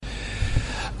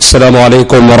السلام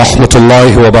عليكم ورحمة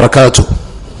الله وبركاته.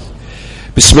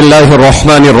 بسم الله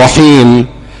الرحمن الرحيم.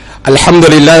 الحمد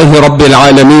لله رب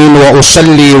العالمين،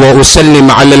 وأصلي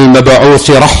وأسلم على المبعوث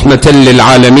رحمة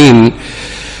للعالمين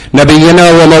نبينا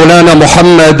ومولانا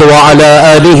محمد وعلى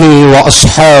آله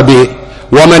وأصحابه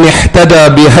ومن اهتدى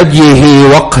بهديه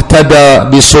واقتدى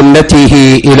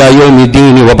بسنته إلى يوم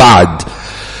الدين، وبعد.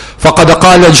 فقد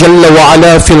قال جل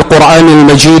وعلا في القرآن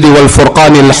المجيد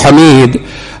والفرقان الحميد: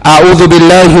 أعوذ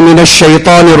بالله من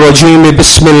الشيطان الرجيم،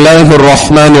 بسم الله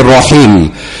الرحمن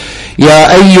الرحيم. يا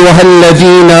أيها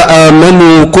الذين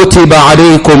آمنوا كتب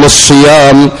عليكم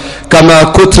الصيام كما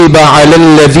كتب على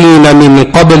الذين من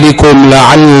قبلكم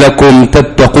لعلكم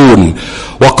تتقون.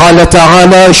 وقال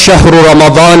تعالى: شهر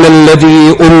رمضان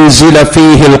الذي أنزل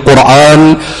فيه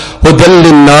القرآن هدى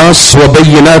للناس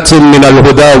وبينات من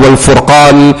الهدى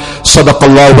والفرقان. صدق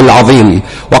الله العظيم.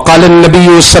 وقال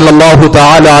النبي صلى الله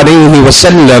تعالى عليه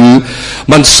وسلم: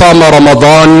 من صام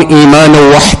رمضان إيمانا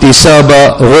واحتسابا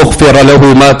غفر له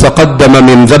ما تقدم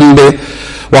من ذنبه.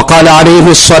 وقال عليه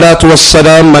الصلاة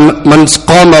والسلام: من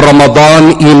قام رمضان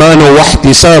إيمانا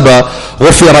واحتسابا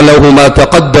غفر له ما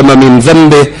تقدم من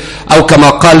ذنبه، أو كما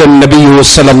قال النبي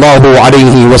صلى الله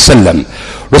عليه وسلم.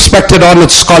 Respected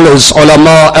honored scholars,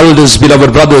 ulama, elders,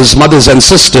 beloved brothers, mothers and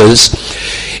sisters,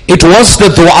 it was the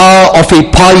dua of a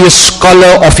pious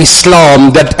scholar of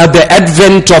Islam that at the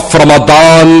advent of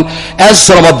Ramadan, as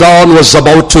Ramadan was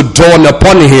about to dawn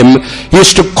upon him, he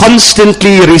used to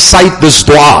constantly recite this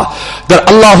dua, that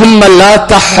Allahumma la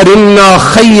tahrimna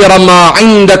khayra ma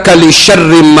indaka li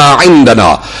sharri ma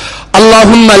indana.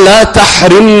 Allahumma la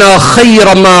tahrimna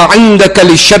khayra ma indaka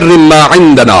li sharri ma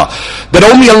indana. That,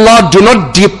 O may Allah, do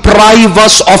not deprive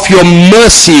us of your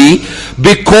mercy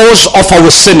because of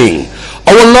our sinning.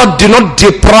 O Allah, do not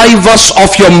deprive us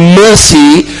of your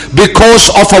mercy because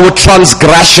of our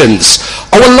transgressions.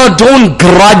 O Allah, don't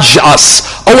grudge us.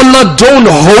 O Allah,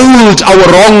 don't hold our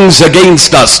wrongs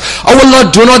against us. O Allah,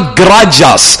 do not grudge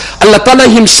us. Allah Ta'ala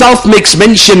himself makes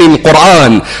mention in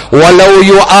Quran, وَلَوْ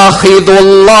يُؤَاخِذُ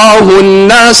اللَّهُ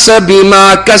النَّاسَ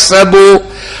بِمَا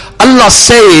كَسَبُوا. Allah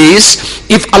says,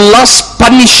 if Allah's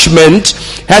punishment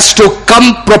has to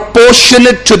come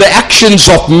proportionate to the actions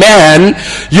of man,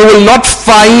 you will not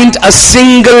find a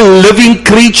single living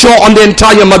creature on the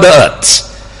entire Mother Earth.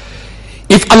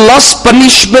 If Allah's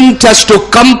punishment has to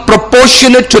come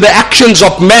proportionate to the actions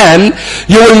of man,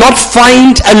 you will not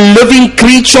find a living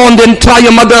creature on the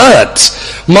entire Mother Earth.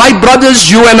 My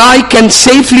brothers, you and I can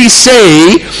safely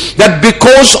say that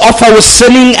because of our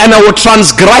sinning and our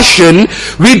transgression,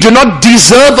 we do not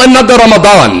deserve another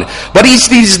Ramadan. But it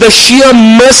is the sheer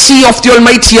mercy of the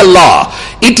Almighty Allah.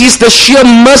 It is the sheer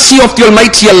mercy of the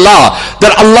Almighty Allah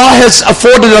that Allah has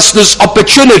afforded us this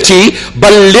opportunity,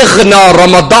 Balighna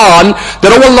Ramadan,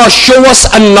 that oh Allah, show us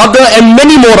another and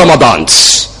many more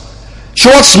Ramadans. Show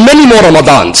us many more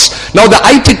Ramadans. Now the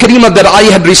ayat Karima that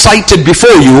I had recited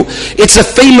before you, it's a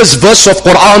famous verse of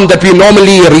Quran that we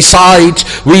normally recite.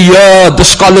 We hear the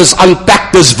scholars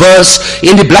unpack this verse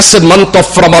in the blessed month of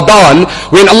Ramadan,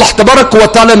 when Allah Tabaraka wa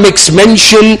Ta'ala makes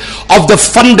mention of the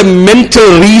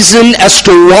fundamental reason as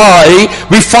to why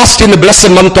we fast in the blessed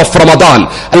month of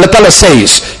Ramadan. Allah Ta'ala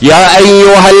says, Ya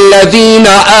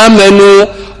ayyuhalladhina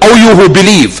amanu, O you who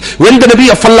believe. When the Nabi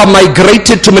of Allah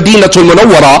migrated to Madinatul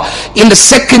Munawwara, in the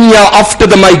second year after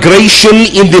the migration,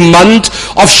 in the month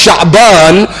of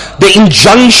Sha'ban, the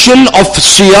injunction of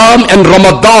Siyam and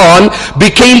Ramadan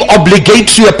became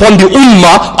obligatory upon the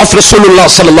Ummah of Rasulullah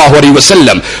sallallahu alaihi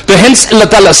wasallam. So hence Allah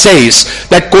Ta'ala says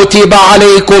that Kutiba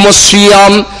alaykum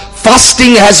as-Siyam,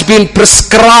 fasting has been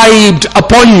prescribed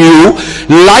upon you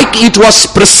like it was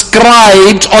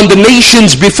prescribed on the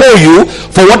nations before you.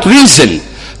 For what reason?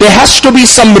 There has to be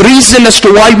some reason as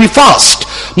to why we fast.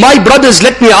 My brothers,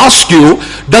 let me ask you,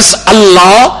 does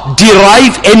Allah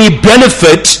derive any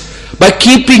benefit by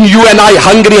keeping you and I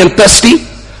hungry and thirsty?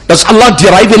 Does Allah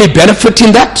derive any benefit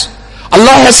in that?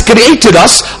 Allah has created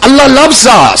us. Allah loves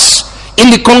us. In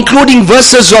the concluding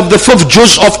verses of the 5th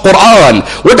juz of Quran,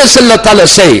 what does Allah Ta'ala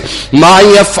say? مَا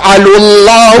يَفْعَلُ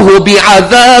اللَّهُ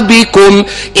بِعَذَابِكُمْ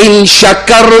إِن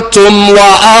شَكَرْتُمْ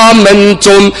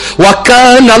وَآمَنْتُمْ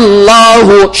وَكَانَ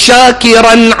اللَّهُ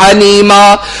شَاكِرًا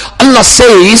عَلِيمًا. Allah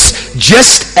says,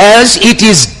 just as it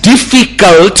is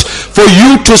difficult for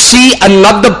you to see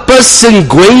another person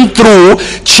going through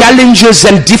challenges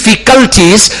and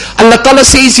difficulties, Allah Ta'ala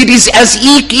says it is as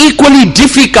equally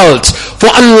difficult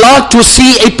for Allah to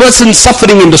see a person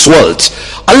suffering in this world.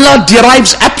 Allah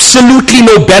derives absolutely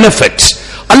no benefit.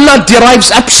 Allah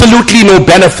derives absolutely no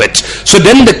benefit. So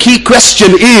then the key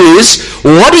question is,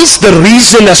 what is the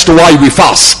reason as to why we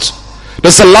fast?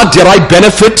 Does Allah derive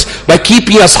benefit by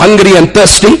keeping us hungry and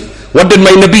thirsty? What did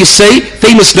my Nabi say?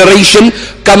 Famous narration,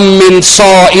 Kam min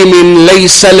sa'imin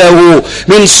laysa lahu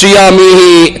min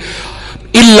siyamihi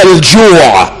illa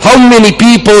al-ju'. How many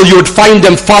people you would find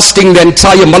them fasting the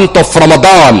entire month of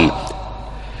Ramadan?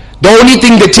 The only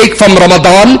thing they take from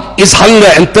Ramadan is hunger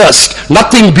and thirst.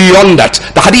 Nothing beyond that.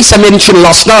 The hadith I mentioned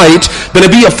last night, the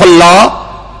Nabi of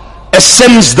Allah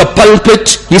ascends the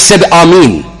pulpit, he said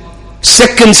Ameen.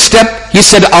 Second step, he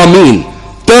said Ameen.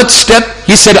 Third step,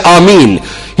 he said Ameen.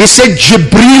 He said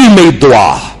Jibreel made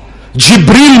dua.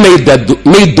 Jibreel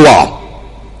made dua.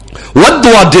 What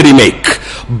dua did he make?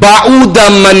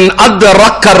 Ba'uda man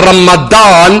adraka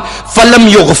Ramadan falam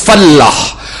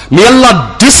yughfallah. May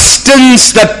Allah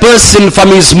distance that person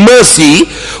from His mercy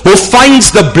who finds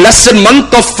the blessed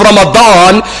month of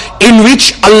Ramadan, in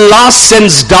which Allah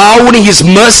sends down His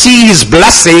mercy, His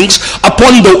blessings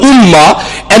upon the Ummah,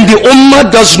 and the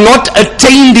Ummah does not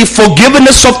attain the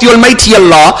forgiveness of the Almighty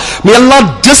Allah. May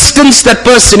Allah distance that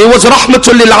person. He was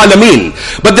Rahmatul lil Alameen.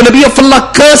 But the Nabi of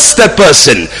Allah cursed that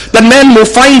person. The man who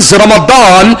finds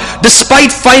Ramadan,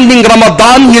 despite finding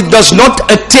Ramadan, he does not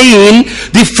attain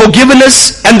the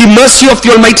forgiveness and the mercy of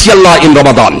the Almighty Allah in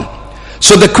Ramadan.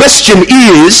 So the question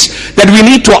is that we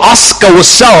need to ask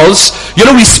ourselves,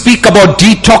 we speak about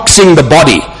detoxing the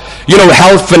body.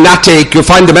 Health fanatic, you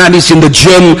find the man is in the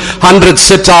gym, 100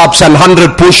 sit-ups and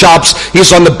 100 push-ups,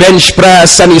 he's on the bench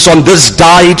press and he's on this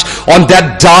diet, on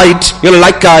that diet.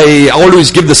 Like I always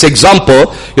give this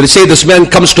example, say this man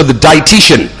comes to the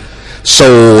dietitian.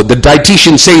 So the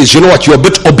dietitian says, you know what, you're a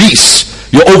bit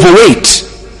obese, you're overweight.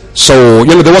 So,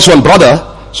 there was one brother,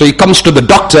 so he comes to the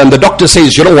doctor and the doctor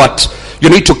says, you know what, you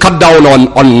need to cut down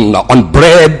on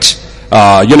bread,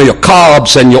 your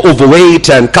carbs, and you're overweight,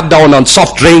 and cut down on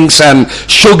soft drinks and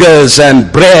sugars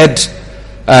and bread.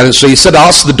 And so he said, I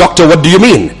asked the doctor, what do you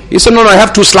mean? He said, no, I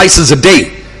have 2 slices a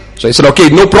day. So he said, okay,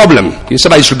 no problem. He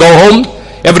said, I should go home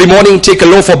every morning, take a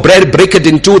loaf of bread, break it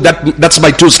in 2, that's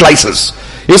my 2 slices.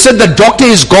 He said, the doctor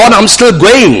is gone, I'm still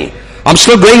going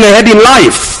ahead in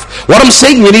life. What I'm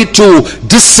saying, we need to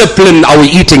discipline our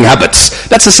eating habits.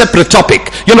 That's a separate topic.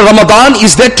 Ramadan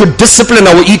is there to discipline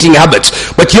our eating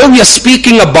habits. But here we are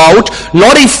speaking about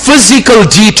not a physical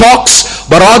detox,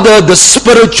 but rather the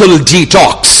spiritual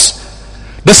detox.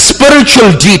 The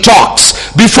spiritual detox.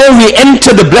 Before we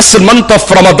enter the blessed month of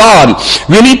Ramadan,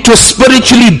 we need to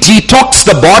spiritually detox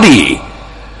the body.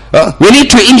 We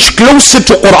need to inch closer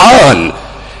to Quran.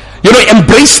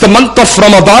 Embrace the month of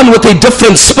Ramadan with a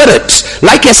different spirit.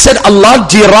 Like I said, Allah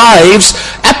derives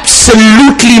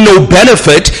absolutely no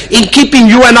benefit in keeping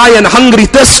you and I hungry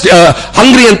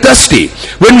and thirsty.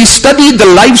 When we study the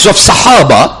lives of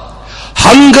Sahaba,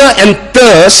 hunger and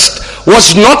thirst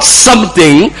was not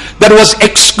something that was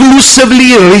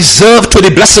exclusively reserved to the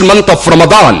blessed month of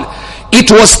Ramadan. It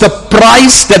was the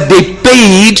price that they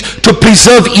paid to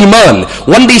preserve Iman.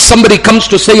 One day somebody comes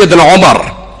to Sayyidina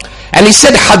Umar, and he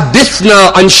said,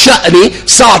 Hadithna an sha'ni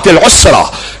sa'at al-usra.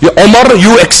 Umar,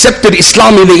 you accepted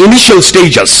Islam in the initial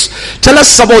stages. Tell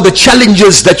us about the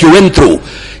challenges that you went through.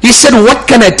 He said,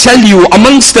 what can I tell you?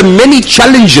 Amongst the many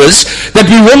challenges that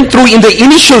we went through in the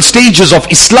initial stages of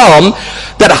Islam,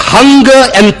 that hunger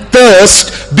and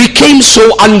thirst became so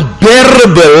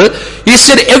unbearable. He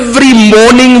said, every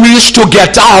morning we used to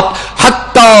get up,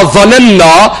 hatta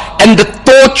dhananna, and the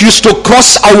thought used to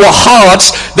cross our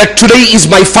hearts that today is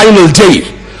my final day.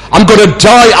 I'm going to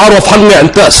die out of hunger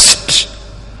and thirst.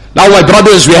 Now my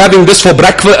brothers, we're having this for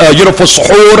breakfast, for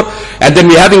suhoor, and then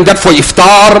we're having that for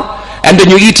iftar, and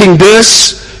then you're eating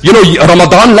this.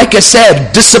 Ramadan, like I said,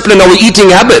 discipline our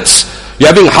eating habits. You're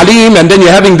having halim, and then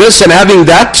you're having this and having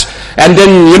that. And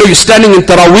then, you're standing in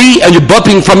Taraweeh and you're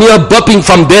burping from here, burping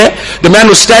from there. The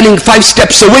man who's standing 5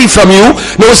 steps away from you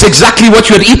knows exactly what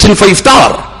you had eaten for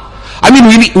iftar. I mean,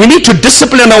 we need to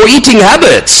discipline our eating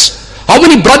habits. How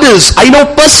many brothers I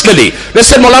know personally, they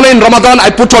said, Maulana, in Ramadan I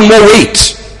put on more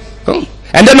weight.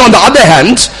 And then on the other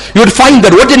hand, you would find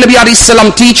that what did Nabi alayhi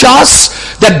salam teach us?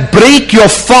 That break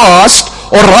your fast,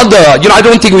 or rather, I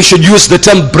don't think we should use the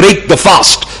term break the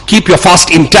fast. Keep your fast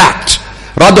intact.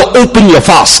 Rather, open your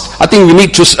fast. I think we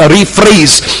need to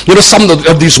rephrase, some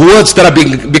of these words that have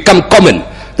become common.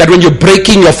 That when you're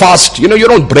breaking your fast, you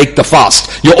don't break the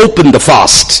fast. You open the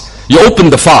fast. You open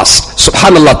the fast.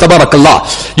 Subhanallah, tabarakallah.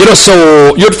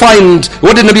 So you'd find,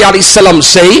 what did Nabi alayhi salam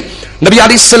say? Nabi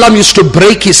alayhi salam used to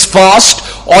break his fast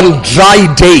on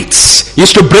dry dates. He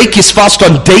used to break his fast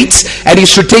on dates, and he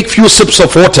used to take few sips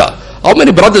of water. How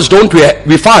many brothers don't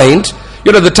we find?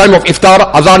 The time of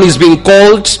iftar, adhan is being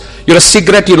called, a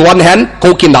cigarette in one hand,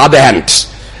 coke in the other hand.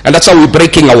 And that's how we're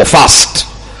breaking our fast.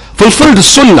 fulfill the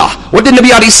sunnah. What did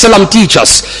Nabi alayhi salam teach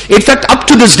us? In fact, up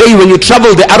to this day, when you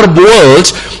travel the Arab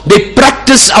world, they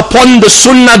practice upon the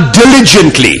sunnah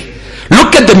diligently.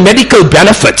 Look at the medical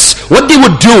benefits. What they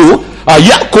would do,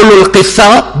 يَأْكُلُ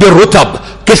الْقِثَّى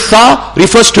بِالرُّتَبِ. Qitha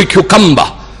refers to cucumber.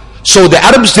 So the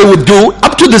Arabs, they would do,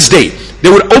 up to this day, they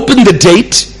would open the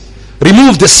date,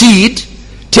 remove the seed,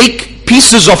 take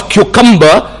pieces of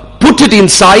cucumber, put it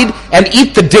inside, and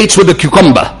eat the dates with the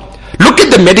cucumber. Look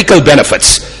at the medical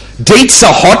benefits. Dates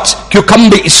are hot,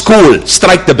 cucumber is cool.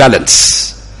 Strike the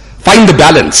balance. Find the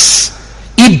balance.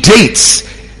 Eat dates.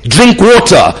 Drink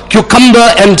water,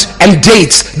 cucumber and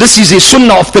dates. This is a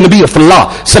sunnah of the Nabi of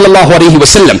Allah sallallahu alaihi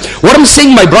wasallam. What I'm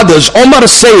saying, my brothers, Omar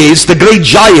says, the great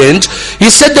giant, he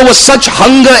said there was such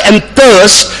hunger and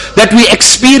thirst that we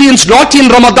experienced not in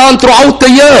Ramadan throughout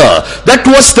the year. That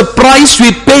was the price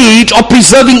we paid of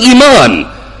preserving Iman.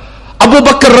 Abu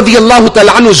Bakr radiallahu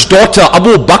ta'ala anhu's daughter,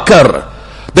 Abu Bakr,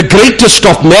 the greatest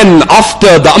of men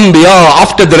after the Anbiya,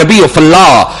 after the Nabi of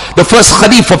Allah, the first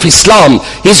Khalif of Islam,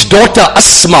 his daughter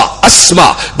Asma,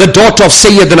 the daughter of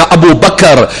Sayyidina Abu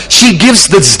Bakr, she gives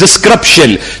this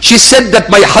description. She said that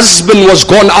my husband was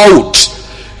gone out.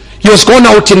 He was gone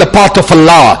out in the path of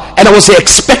Allah, and I was an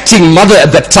expecting mother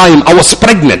at that time. I was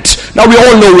pregnant. Now we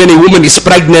all know when a woman is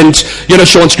pregnant,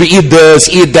 she wants to eat this,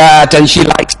 eat that, and she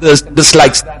likes this,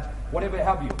 dislikes that, whatever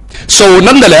have you. So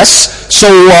nonetheless,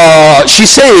 she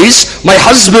says, my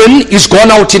husband is gone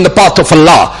out in the path of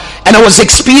Allah, and I was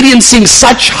experiencing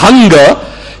such hunger.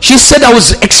 She said, I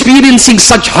was experiencing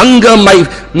such hunger,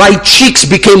 my cheeks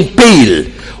became pale.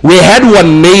 We had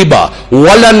one neighbor,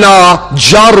 walana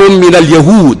jarum min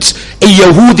al-Yahud, a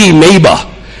Yahudi neighbor.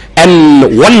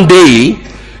 And one day,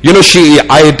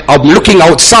 I'm looking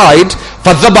outside,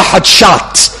 فَذَبَحَتْ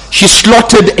shat. She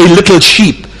slaughtered a little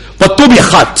sheep.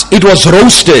 فَطُبِخَتْ. It was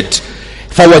roasted.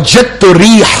 فَوَجَدْتُ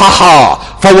رِيحَهَا.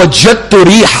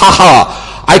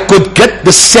 I could get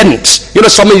the scent.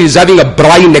 Somebody is having a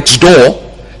braai next door.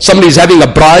 Somebody is having a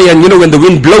braai, and when the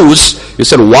wind blows, you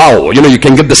said, wow, you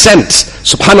can get the scent.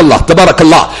 Subhanallah,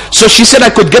 tabarakallah. So she said,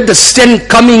 I could get the scent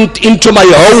coming into my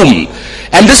home.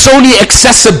 And this only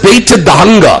exacerbated the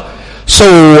hunger. So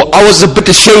I was a bit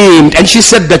ashamed, and she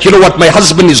said that, my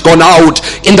husband is gone out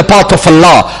in the path of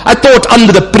Allah. I thought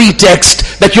under the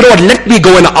pretext that, let me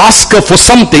go and ask her for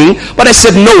something. But I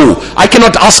said, no, I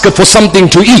cannot ask her for something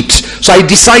to eat. So I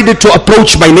decided to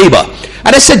approach my neighbor.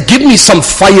 And I said, give me some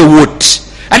firewood.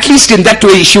 At least in that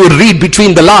way she would read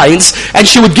between the lines, and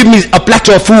she would give me a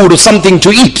platter of food or something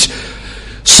to eat.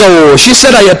 So she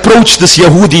said, I approached this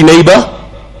Yahudi neighbor,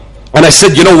 and I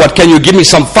said, what, can you give me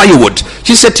some firewood?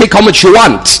 She said, take how much you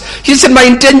want. She said, my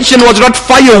intention was not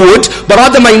firewood, but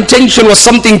rather my intention was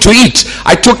something to eat.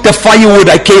 I took the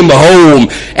firewood, I came home,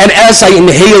 and as I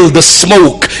inhaled the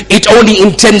smoke, it only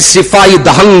intensified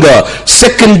the hunger.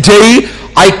 Second day,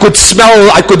 I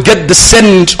could get the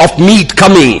scent of meat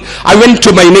coming. I went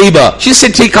to my neighbor. She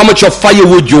said, take how much of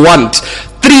firewood you want.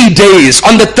 3 days.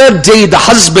 On the third day, the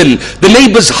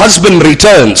neighbor's husband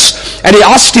returns, and he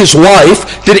asked his wife,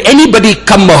 did anybody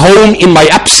come home in my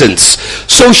absence?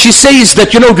 So she says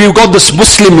that, we've got this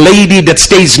Muslim lady that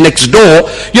stays next door.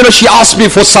 She asked me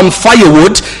for some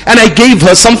firewood, and I gave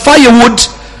her some firewood.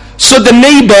 So the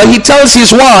neighbor, he tells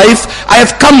his wife, I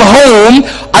have come home,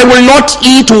 I will not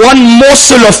eat one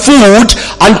morsel of food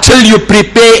until you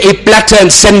prepare a platter and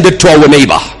send it to our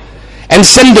neighbor.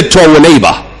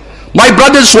 My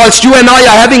brothers, whilst you and I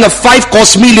are having a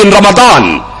 5-course meal in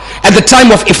Ramadan, at the time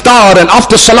of iftar and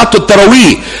after Salatul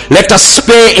Taraweeh, let us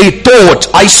spare a thought.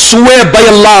 I swear by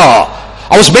Allah,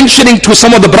 I was mentioning to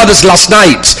some of the brothers last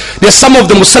night, there's some of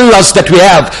the musallas that we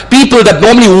have, people that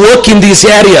normally work in these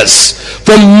areas.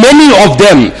 For many of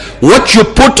them, what you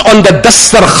put on the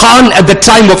dastarkhan at the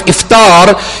time of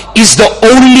iftar is the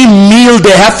only meal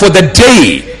they have for the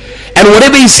day. And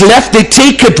whatever is left, they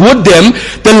take it with them.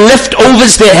 The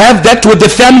leftovers, they have that with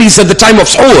the families at the time of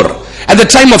suhoor, at the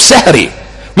time of sahri.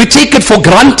 We take it for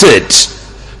granted.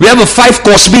 We have a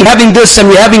 5-course meal, having this and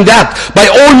we're having that. By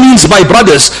all means, my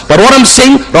brothers. But what I'm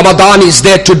saying, Ramadan is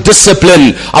there to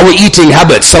discipline our eating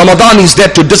habits. Ramadan is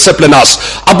there to discipline us.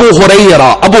 Abu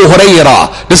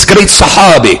Hurairah, this great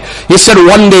Sahabi, he said,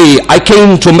 one day I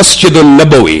came to Masjid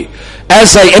al-Nabawi.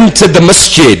 As I entered the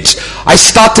masjid, I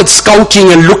started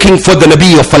scouting and looking for the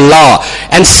Nabi of Allah.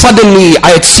 And suddenly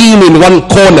I had seen in one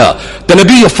corner, the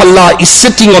Nabi of Allah is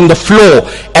sitting on the floor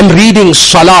and reading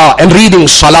salah.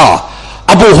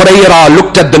 Abu Hurairah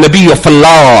looked at the Nabi of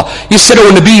Allah. He said, oh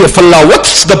Nabi of Allah,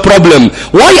 what's the problem?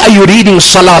 Why are you reading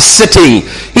salah sitting?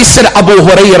 He said, Abu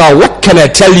Hurairah, what can I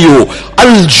tell you?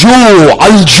 Al-Ju'.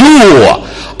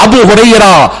 Abu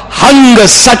Hurairah, hunger,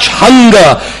 such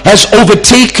hunger has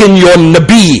overtaken your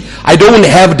Nabi. I don't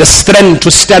have the strength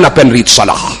to stand up and read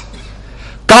Salah.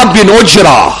 Ka'b bin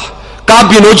Ujrah,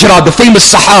 the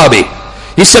famous Sahabi,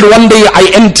 he said, one day I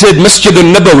entered Masjid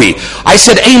al-Nabawi. I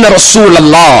said, Aina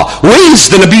Rasulallah? Where is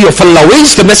the Nabi of Allah? Where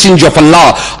is the Messenger of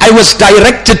Allah? I was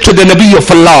directed to the Nabi of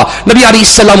Allah. Nabi alayhi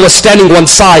salam was standing one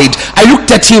side. I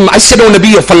looked at him. I said, O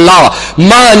Nabi of Allah,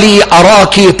 Mali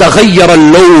araki taghayyar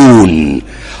al-lown.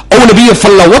 O Nabi of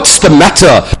Allah, what's the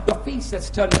matter? Your face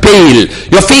has turned pale.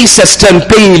 Your face has turned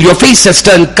pale. Your face has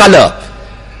turned color.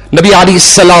 Nabi alayhi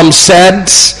salam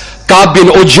said, Ka'b bin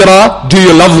Ujrah, do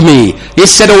you love me? He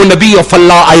said, O Nabi of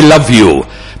Allah, I love you.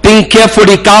 Think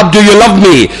carefully, Ka'b, do you love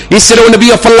me? He said, O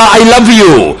Nabi of Allah, I love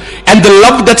you. And the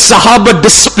love that Sahaba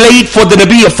displayed for the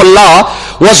Nabi of Allah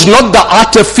was not the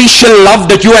artificial love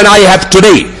that you and I have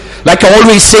today. Like I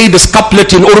always say this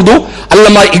couplet in Urdu,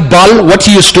 Allama Iqbal, what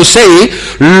he used to say,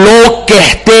 Log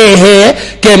kehte hai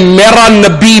ke mera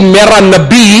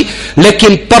nabi,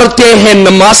 lekin padhte hai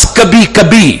namaz kabhi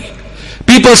kabhi.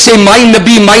 People say, my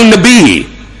Nabi.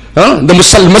 The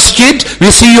Musal Masjid,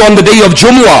 we see you on the day of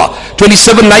Jumu'ah,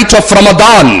 27th night of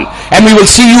Ramadan. And we will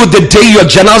see you the day your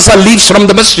janazah leaves from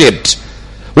the masjid.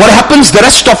 What happens the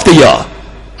rest of the year?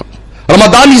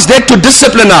 Ramadan is there to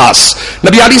discipline us.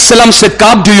 Nabi alayhi salam said,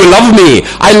 Ka'b, do you love me?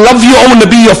 I love you, O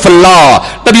Nabi of Allah.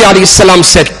 Nabi alayhi salam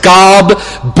said, Ka'b,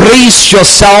 brace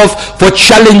yourself for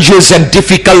challenges and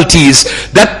difficulties.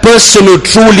 That person who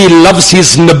truly loves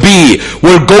his Nabi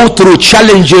will go through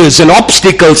challenges and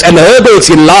obstacles and hurdles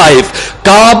in life.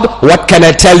 Ka'b, what can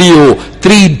I tell you?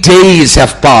 3 days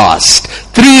have passed.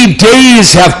 3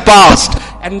 days have passed.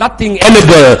 And nothing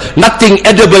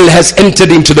edible has entered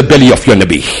into the belly of your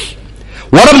Nabi.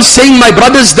 What I'm saying, my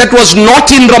brothers, that was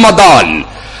not in Ramadan.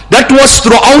 That was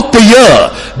throughout the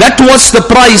year. That was the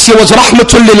price. He was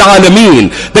Rahmatul lil Alameen,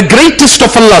 the greatest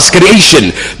of Allah's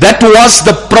creation. That was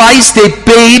the price they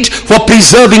paid for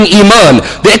preserving Iman.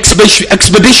 The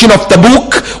expedition of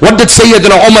Tabuk. What did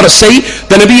Sayyidina Umar say?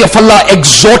 The Nabi of Allah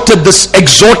exhorted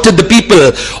the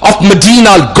people of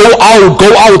Medina, go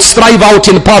out, strive out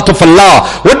in the path of Allah.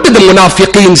 What did the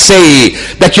Munafiqeen say?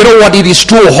 That you know what, it is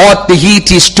too hot, the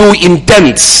heat is too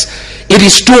intense. It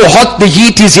is too hot, the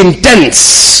heat is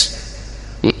intense.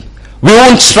 We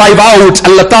won't strive out.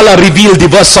 Allah Ta'ala revealed the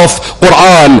verse of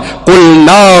Quran, قُلْ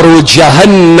نَارُ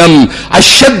جَهَنَّمْ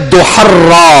أَشَدُّ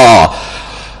حَرًّا.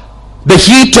 The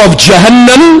heat of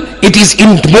Jahannam, it is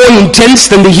more intense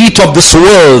than the heat of this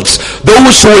world.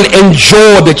 Those who will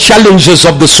endure the challenges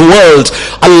of this world,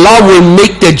 Allah will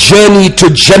make their journey to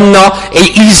Jannah an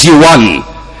easy one.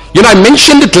 You know, I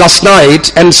mentioned it last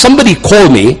night and somebody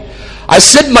called me. I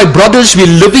said, my brothers, we're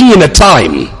living in a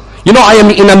time, you know, I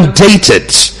am inundated.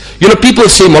 You know, people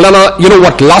say, Maulana, you know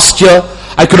what, last year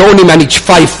I could only manage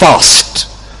 5 fasts.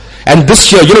 And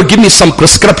this year, you know, give me some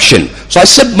prescription. So I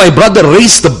said, my brother,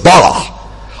 raise the bar.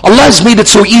 Allah has made it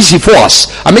so easy for us.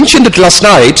 I mentioned it last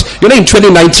night. You know, in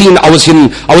 2019, I was in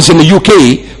the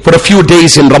UK for a few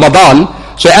days in Ramadan.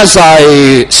 So as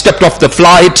I stepped off the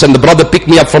flight and the brother picked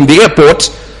me up from the airport,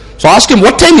 so I asked him,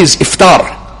 what time is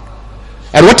iftar?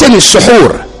 And what time is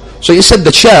suhoor? So he said,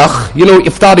 the Shaykh, you know,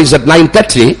 iftar is at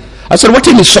 9:30. I said, what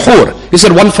time is suhoor? He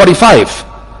said, 1:45.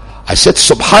 I said,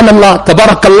 Subhanallah,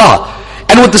 Tabarakallah.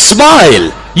 And with a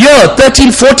smile,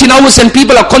 13, 14 hours and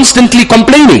people are constantly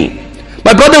complaining.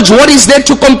 My brothers, what is there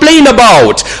to complain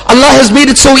about? Allah has made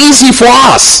it so easy for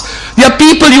us. There are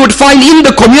people you would find in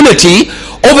the community,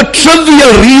 over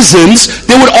trivial reasons,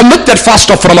 they would omit that fast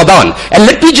of Ramadan. And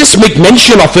let me just make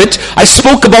mention of it. I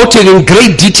spoke about it in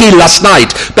great detail last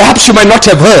night. Perhaps you might not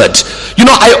have heard. You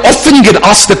know, I often get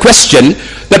asked the question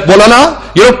that, Maulana,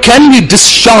 you know, can we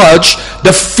discharge the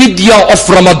fidya of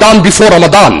Ramadan before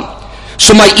Ramadan?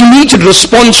 So my immediate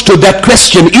response to that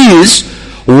question is,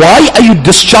 why are you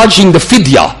discharging the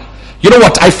fidya? You know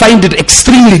what, I find it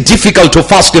extremely difficult to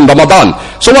fast in Ramadan.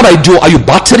 So what I do, are you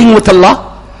bartering with Allah?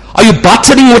 Are you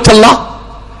bartering with Allah?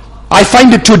 I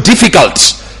find it too difficult.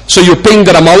 So you're paying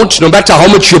that amount, no matter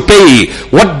how much you pay.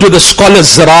 What do the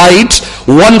scholars write?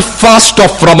 One fast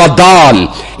of Ramadan.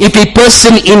 If a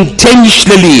person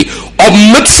intentionally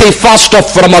omits a fast of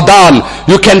Ramadan,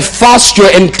 you can fast your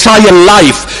entire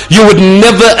life. You would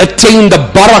never attain the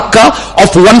barakah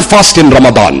of one fast in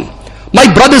Ramadan. My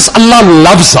brothers, Allah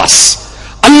loves us.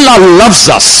 Allah loves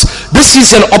us. This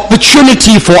is an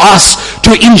opportunity for us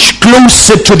to inch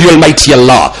closer to the Almighty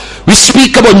Allah. We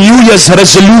speak about New Year's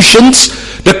resolutions.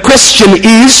 The question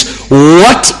is,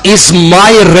 what is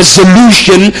my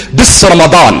resolution this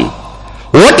Ramadan?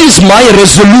 What is my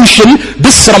resolution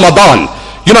this Ramadan?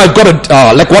 You know, I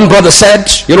got like one brother said,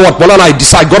 you know what, Maulana,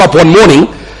 I got up one morning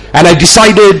and I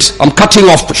decided I'm cutting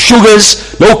off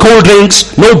sugars, no cold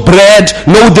drinks, no bread,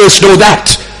 no this, no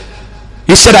that.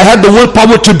 He said, I had the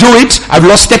willpower to do it. I've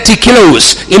lost 30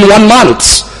 kilos in 1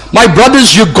 month. My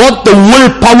brothers, you got the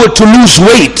willpower to lose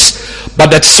weight,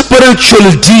 but that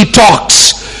spiritual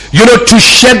detox, to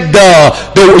shed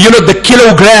the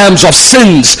kilograms of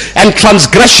sins and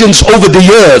transgressions over the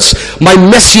years. My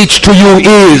message to you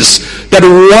is that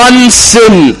one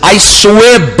sin, I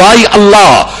swear by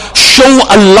Allah, show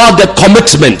Allah the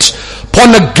commitment.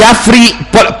 Pornography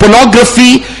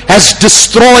has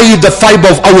destroyed the fiber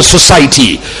of our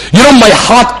society. My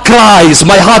heart cries.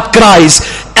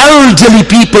 Elderly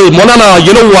people, Maulana,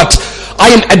 you know what?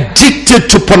 I am addicted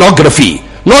to pornography.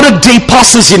 Not a day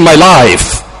passes in my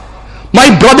life. My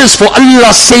brothers, for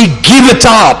Allah's sake, give it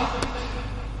up.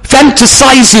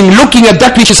 Fantasizing, looking at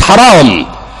that which is haram.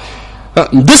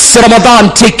 This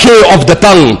Ramadan, take care of the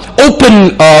tongue.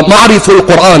 Open Ma'ariful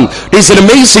Quran. There's an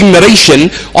amazing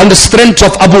narration on the strength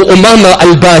of Abu Umama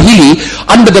al-Bahili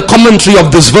under the commentary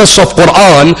of this verse of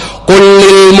Quran. قُلْ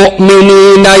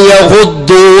لِلْمُؤْمِنِينَ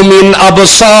يَغُضُّوا مِنْ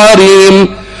أَبْصَارِهِمْ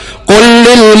قُلْ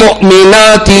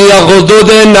لِلْمُؤْمِنَاتِ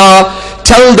يَغْضُضْنَ.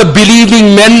 Tell the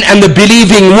believing men and the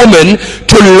believing women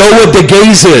to lower the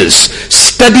gazes.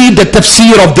 Study the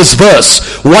tafsir of this verse.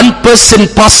 One person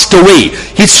passed away.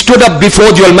 He stood up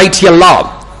before the Almighty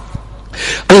Allah.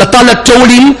 Allah Ta'ala told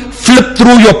him, flip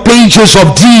through your pages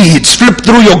of deeds. Flip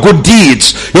through your good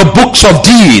deeds. Your books of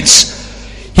deeds.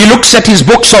 He looks at his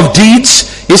books of deeds.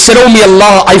 He said, oh my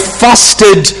Allah, I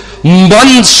fasted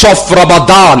months of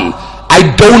Ramadan.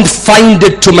 I don't find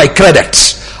it to my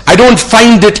credit. I don't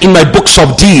find it in my books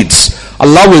of deeds.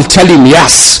 Allah will tell him,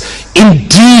 yes,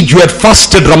 indeed you had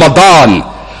fasted Ramadan,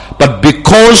 but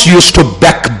because you used to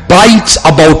backbite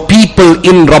about people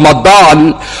in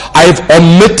Ramadan, I have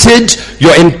omitted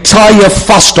your entire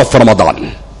fast of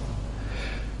Ramadan.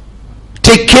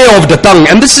 Take care of the tongue.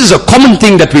 And this is a common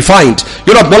thing that we find.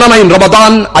 Maulana, in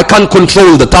Ramadan, I can't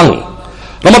control the tongue.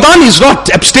 Ramadan is not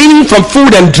abstaining from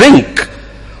food and drink.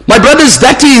 My brothers,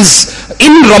 that is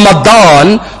in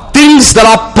Ramadan, things that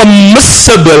are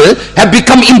permissible have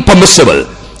become impermissible.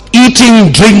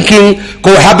 Eating, drinking,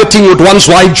 cohabiting with one's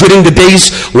wife during the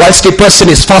days whilst a person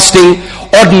is fasting,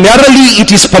 ordinarily it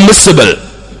is permissible.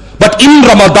 But in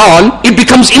Ramadan, it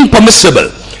becomes impermissible.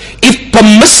 If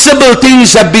permissible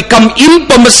things have become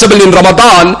impermissible in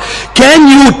Ramadan, can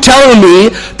you tell me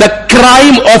the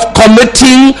crime of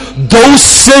committing those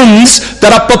sins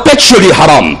that are perpetually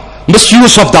haram?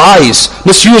 Misuse of the eyes,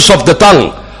 misuse of the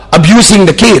tongue, abusing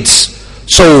the kids.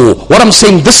 So what I'm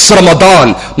saying, this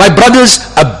Ramadan, my brothers,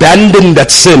 abandon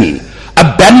that sin.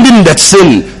 Abandon that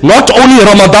sin. Not only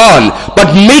Ramadan,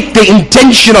 but make the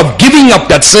intention of giving up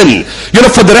that sin,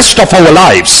 for the rest of our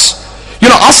lives.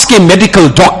 Ask a medical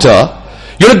doctor,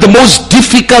 the most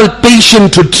difficult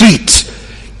patient to treat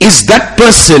is that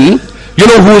person,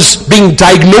 who's being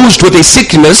diagnosed with a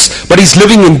sickness, but he's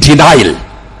living in denial.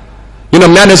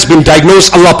 Man has been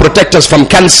diagnosed, Allah protect us from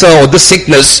cancer or this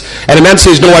sickness, and a man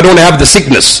says, no, I don't have the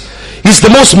sickness. He's the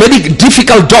most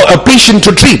difficult patient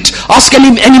to treat. Ask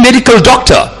any medical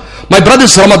doctor. My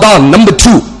brothers, Ramadan, number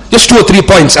 2, just 2 or 3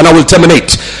 points and I will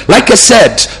terminate. Like I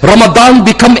said, Ramadan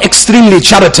become extremely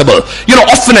charitable.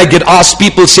 Often I get asked,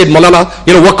 people said, Maulana,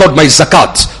 work out my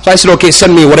zakat. So I said, okay,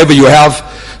 send me whatever you have.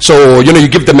 So, you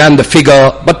give the man the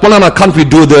figure, but Maulana, can't we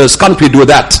do this? Can't we do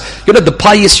that? The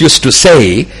pious used to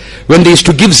say, when they used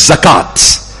to give zakat,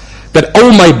 that,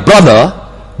 oh my brother,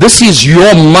 this is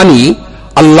your money,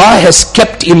 Allah has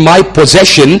kept in my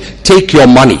possession, take your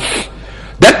money.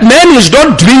 That man is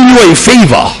not doing you a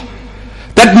favor.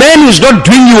 That man is not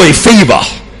doing you a favor.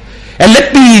 And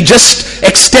let me just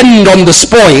extend on this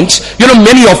point.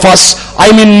 Many of us,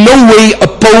 I'm in no way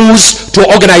opposed to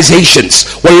organizations.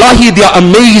 Wallahi, there are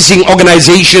amazing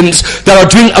organizations that are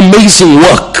doing amazing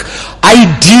work.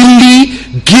 Ideally,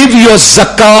 give your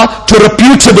zakah to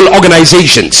reputable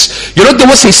organizations. There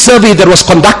was a survey that was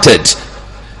conducted.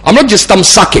 I'm not just thumb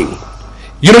sucking.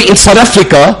 In South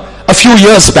Africa, a few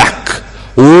years back,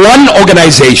 one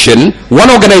organization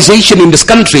in this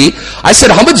country, I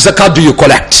said, how much zakat do you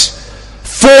collect?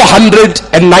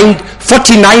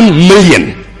 49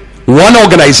 million. One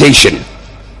organization,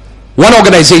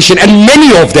 and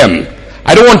many of them,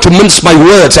 I don't want to mince my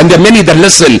words, and there are many that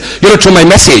listen, to my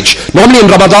message. Normally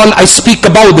in Ramadan, I speak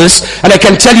about this, and I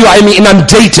can tell you I'm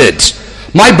inundated.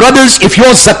 My brothers, if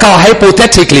your zakah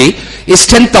hypothetically is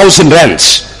 10,000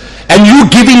 rands, and you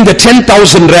giving the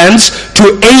 10,000 rands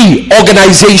to a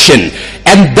organization,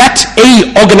 and that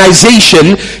a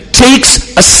organization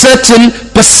takes a certain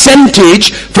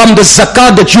percentage from the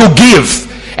zakah that you give,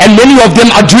 and many of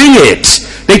them are doing it.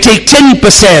 They take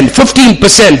 10%, 15%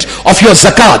 of your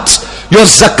zakat. Your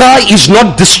zakah is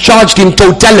not discharged in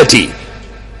totality.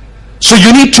 So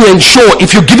you need to ensure,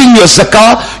 if you're giving your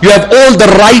zakah, you have all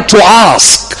the right to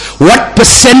ask, what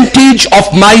percentage of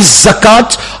my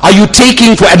zakat are you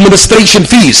taking for administration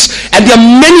fees? And there are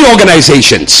many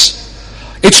organizations.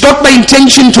 It's not my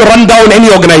intention to run down any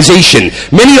organization.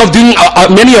 Many of them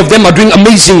are doing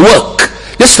amazing work.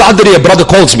 Just the other day, a brother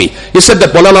calls me. He said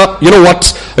that, Maulana, you know what?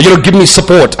 Give me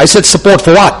support. I said, support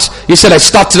for what? He said, I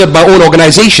started my own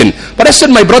organization. But I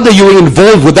said, my brother, you were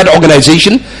involved with that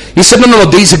organization? He said, no,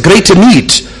 there is a greater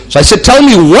need. So I said, tell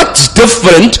me what's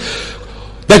different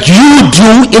that you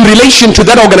do in relation to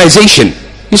that organization.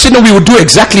 He said, no, we would do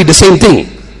exactly the same thing.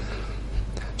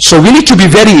 So we need to be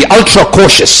very ultra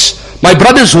cautious. My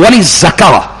brothers, one is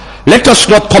zakah. Let us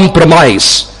not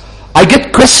compromise. I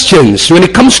get questions when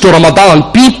it comes to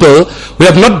Ramadan, people who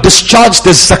have not discharged the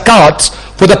zakat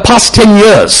for the past 10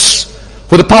 years.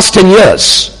 For the past 10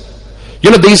 years.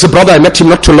 There is a brother, I met him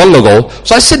not too long ago.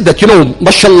 So I said that,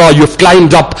 mashallah, you've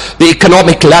climbed up the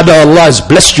economic ladder. Allah has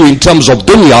blessed you in terms of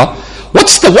dunya.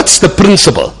 What's the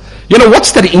principle?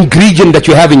 What's the ingredient that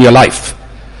you have in your life?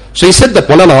 So he said that,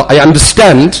 Maulana, I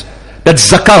understand that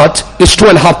zakat is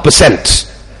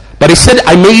 2.5%. But he said,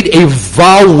 I made a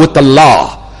vow with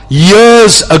Allah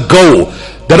years ago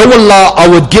that, oh Allah, I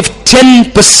would give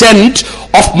 10%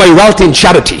 of my wealth in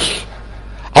charity.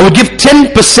 I would give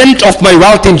 10% of my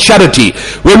wealth in charity.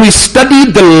 When we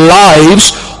studied the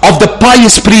lives of the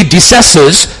pious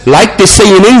predecessors, like they say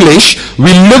in English,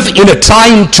 we live in a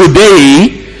time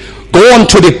today, go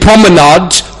onto the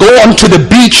promenade, go onto the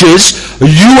beaches,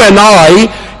 you and I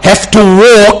have to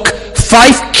walk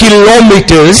 5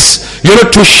 kilometers,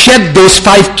 to shed those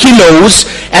 5 kilos,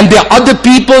 and there are other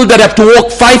people that have to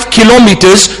walk 5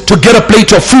 kilometers to get a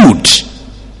plate of food.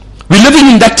 We're living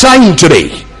in that time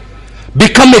today.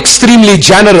 Become extremely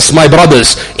generous, my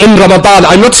brothers, in Ramadan.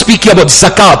 I'm not speaking about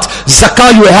zakat.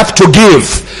 Zakah you have to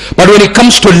give. But when it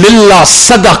comes to lillah,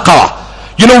 sadaqah,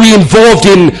 we involved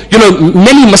in,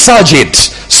 many masajid.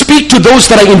 Speak to those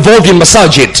that are involved in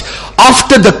masajid.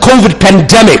 After the COVID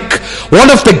pandemic,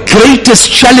 one of the greatest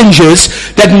challenges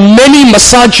that many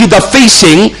masajid are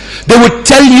facing, they would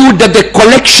tell you that the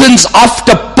collections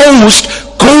after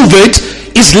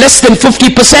post-COVID is less than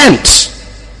 50%.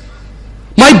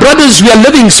 My brothers, we are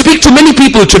living, speak to many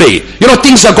people today.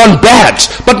 Things have gone bad.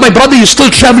 But my brother, you're still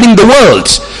traveling the world.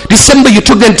 December, you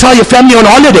took the entire family on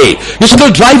holiday. You're still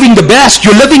driving the best.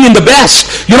 You're living in the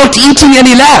best. You're not eating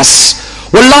any less.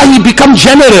 Wallahi, become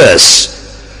generous.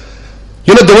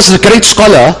 There was a great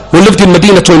scholar who lived in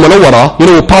Madinatul Munawwara,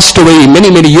 who passed away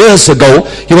many, many years ago.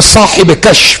 He was Sahib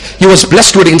Kashf. He was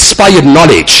blessed with inspired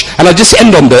knowledge. And I'll just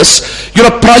end on this.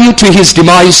 Prior to his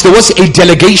demise, there was a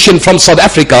delegation from South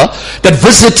Africa that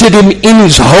visited him in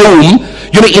his home,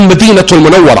 in Madinatul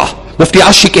Munawwara, Mufti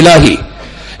Ashik Ilahi.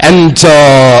 And,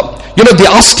 they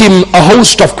asked him a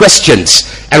host of questions.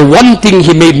 And one thing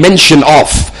he made mention of,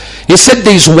 he said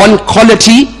there is one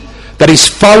quality that is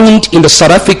found in the South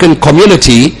African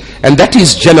community, and that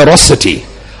is generosity.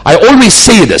 I always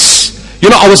say this.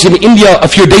 I was in India a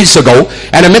few days ago,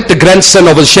 and I met the grandson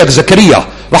of Sheikh Zakaria,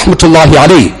 rahmatullahi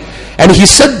alayhi. And he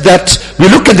said that we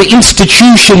look at the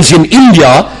institutions in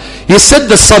India, he said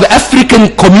the South African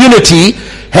community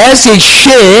has a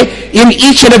share in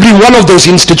each and every one of those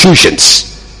institutions.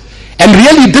 And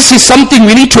really this is something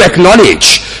we need to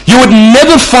acknowledge. You would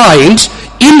never find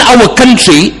in our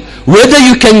country, whether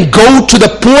you can go to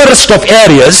the poorest of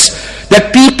areas,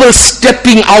 that people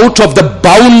stepping out of the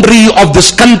boundary of this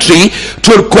country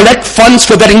to collect funds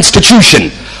for that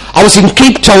institution. I was in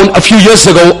Cape Town a few years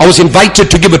ago. I was invited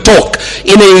to give a talk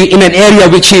in an area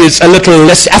which is a little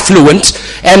less affluent.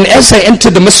 And as I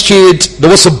entered the masjid, there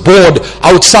was a board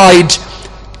outside,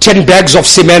 10 bags of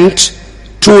cement,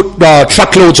 2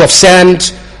 truckloads of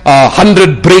sand,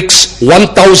 100 bricks,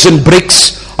 1,000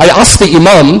 bricks. I asked the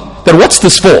imam that, what's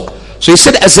this for? So he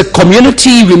said, as a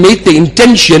community, we made the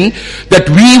intention that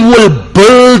we will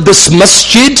build this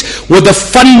masjid with the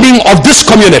funding of this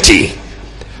community.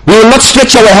 We will not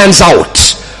stretch our hands out.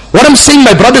 What I'm saying,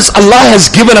 my brothers, Allah has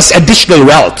given us additional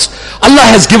wealth. Allah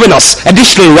has given us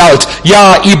additional wealth.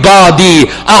 Ya ibadi,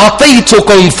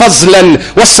 a'taytukum fazlan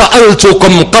wa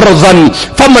sa'altukum qardan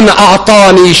faman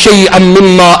a'tani shay'an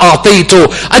mimma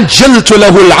a'taytu ajjaltu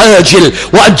lahu al-ajil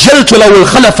wa ajjaltu lahu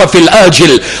al-khalafa fil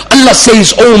ajil. Allah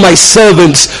says, oh my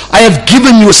servants, I have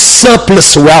given you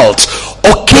surplus wealth.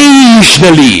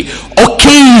 Occasionally,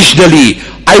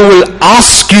 I will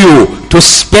ask you to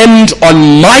spend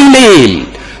on my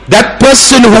name. That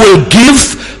person who will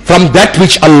give from that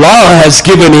which Allah has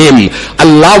given him,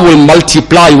 Allah will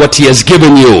multiply what he has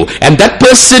given you. And that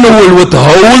person who will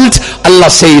withhold, Allah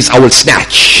says, I will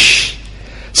snatch.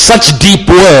 Such deep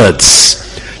words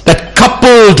that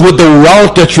coupled with the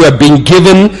wealth that you have been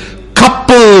given,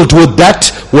 coupled with that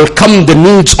will come the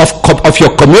needs of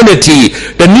your community,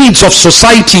 the needs of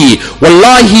society.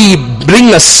 Wallahi,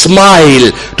 bring a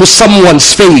smile to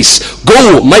someone's face.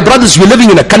 Go, my brothers, we're living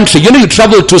in a country, you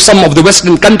travel to some of the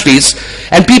Western countries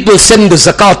and people send the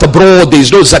zakat abroad,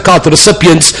 there's no zakat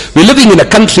recipients. We're living in a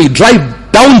country, drive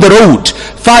down the road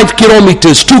 5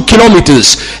 kilometers, 2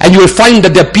 kilometers, and you will find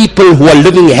that there are people who are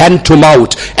living hand to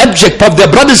mouth, abject of their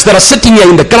brothers that are sitting here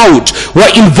in the crowd who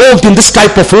are involved in this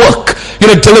type of work,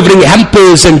 delivering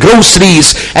hampers and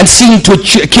groceries and seeing to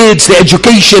kids, their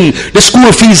education, the school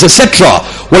fees, etc.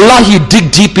 Wallahi, dig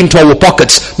deep into our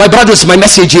pockets. My brothers, my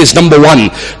message is, number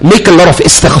one, make a lot of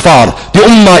istighfar. The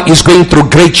ummah is going through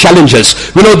great challenges.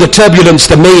 We know the turbulence,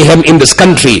 the mayhem in this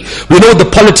country. We know the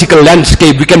political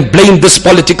landscape. We can blame this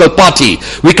political party.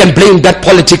 We can blame that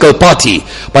political party.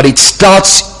 But it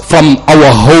starts from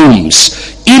our homes.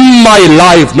 In my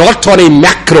life, not on a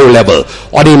macro level,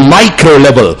 on a micro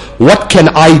level, what can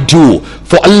I do?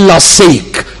 For Allah's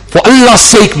sake,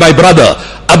 my brother,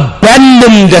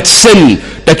 abandon that sin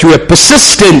that you were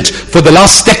persistent for the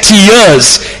last 30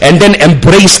 years and then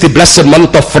embrace the blessed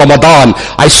month of Ramadan.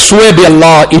 I swear by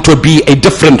Allah, it will be a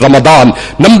different Ramadan.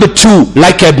 Number two,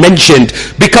 like I mentioned,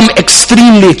 become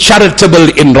extremely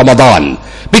charitable in Ramadan.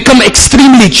 Become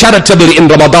extremely charitable in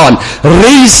Ramadan.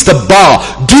 Raise the bar.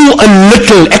 Do a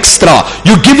little extra.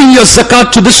 You're giving your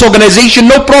zakat to this organization,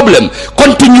 no problem.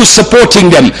 Continue supporting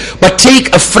them. But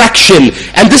take a fraction.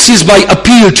 And this is my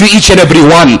appeal to each and every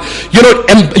one.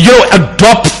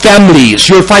 Adopt families.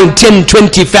 You'll find 10,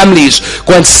 20 families.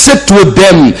 Go and sit with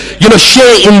them.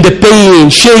 Share in the pain.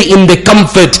 Share in the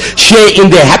comfort. Share in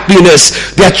their happiness.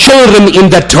 Their children in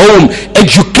that home.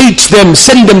 Educate them.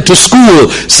 Send them to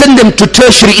school. Send them to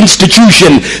tertiary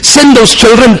institution. Send those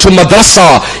children to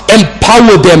madrasa.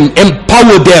 Empower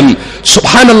them.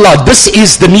 Subhanallah, this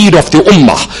is the need of the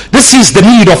ummah. This is the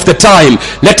need of the time.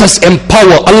 Let us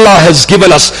empower. Allah has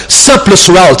given us surplus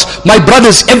wealth. My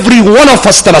brothers, every one of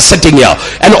us that are sitting here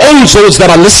and all those that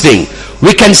are listening,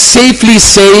 we can safely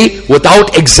say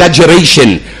without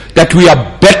exaggeration that we are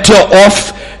better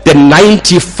off than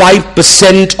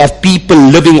 95% of people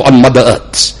living on Mother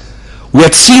Earth. We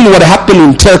had seen what happened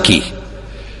in Turkey.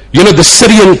 The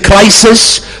Syrian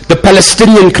crisis, the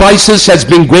Palestinian crisis has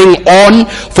been going on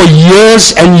for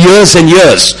years and years and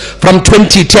years. From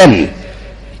 2010,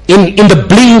 in the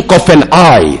blink of an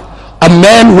eye, a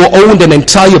man who owned an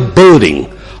entire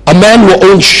building, a man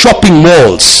who owned shopping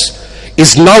malls,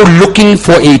 is now looking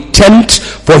for a tent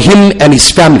for him and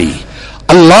his family.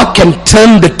 Allah can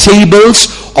turn the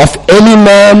tables of any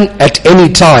man at any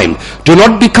time. Do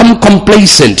not become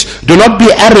complacent. Do not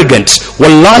be arrogant.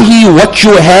 Wallahi, what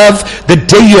you have the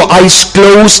day your eyes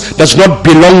close does not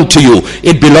belong to you.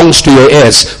 It belongs to your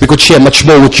heirs. We could share much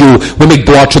more with you. We make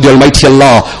dua to the Almighty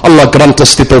Allah. Allah grant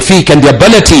us the tawfiq and the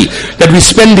ability that we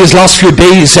spend these last few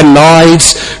days and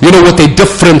nights, with a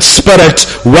different spirit.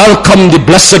 Welcome the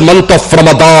blessed month of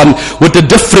Ramadan with a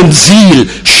different zeal.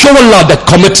 Show Allah that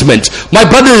commitment. My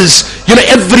brothers,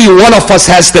 every one of us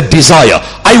has the desire.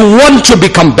 I want to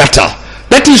become better.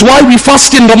 That is why we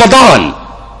fast in Ramadan.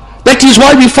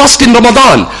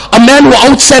 A man who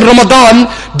outside Ramadan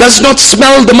does not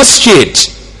smell the masjid.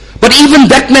 But even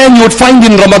that man you would find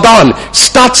in Ramadan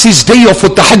starts his day off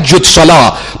with tahajjud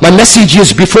salah. My message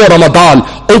is, before Ramadan,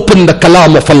 open the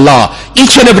kalam of Allah.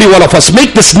 Each and every one of us,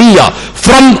 make this niyyah.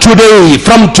 From today,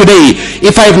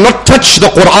 if I have not touched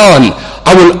the Quran,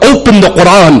 I will open the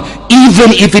Quran,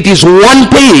 even if it is one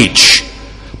page.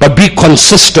 But be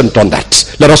consistent on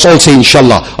that. Let us all say,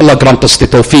 inshallah, Allah grant us the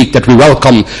tawfiq that we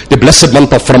welcome the blessed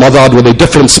month of Ramadan with a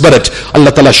different spirit. Allah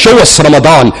Ta'ala show us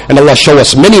Ramadan, and Allah show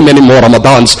us many, many more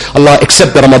Ramadans. Allah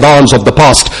accept the Ramadans of the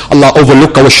past. Allah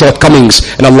overlook our shortcomings,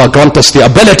 and Allah grant us the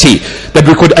ability that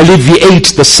we could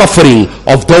alleviate the suffering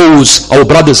of those, our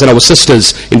brothers and our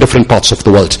sisters in different parts of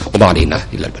the world.